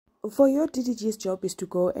For your DDG's job is to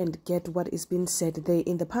go and get what is being said there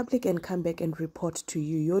in the public and come back and report to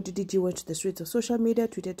you. Your DDG went to the streets of social media,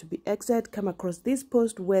 Twitter to be exact, come across this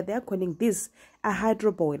post where they're calling this a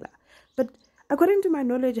hydro boiler. But according to my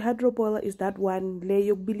knowledge, hydro boiler is that one le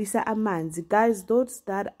yokubilisa amanzi. Guys, those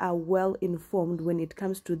that are well informed when it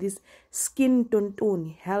comes to this skin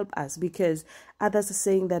tontoni, help us, because others are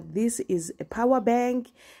saying that this is a power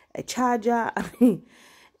bank, a charger,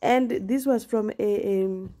 and this was from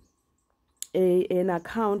an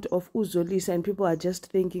account of Uzolisa, and people are just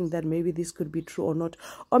thinking that maybe this could be true or not,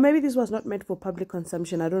 or maybe this was not meant for public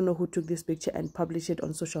consumption. I don't know who took this picture and published it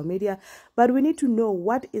on social media, but we need to know,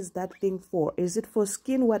 what is that thing for? Is it for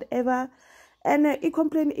skin, whatever? And it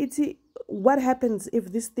complain, it's what happens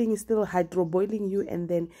if this thing is still hydroboiling you, and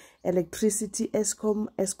then electricity, Eskom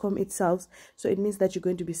itself, so it means that you're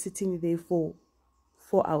going to be sitting there for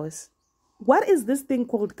 4 hours. What is this thing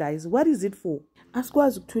called, guys? What is it for?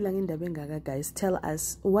 Guys, tell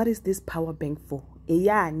us, what is this power bank for?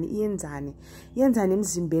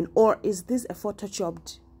 Or is this a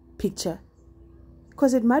photoshopped picture?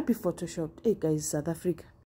 Because it might be photoshopped. Hey guys, South Africa.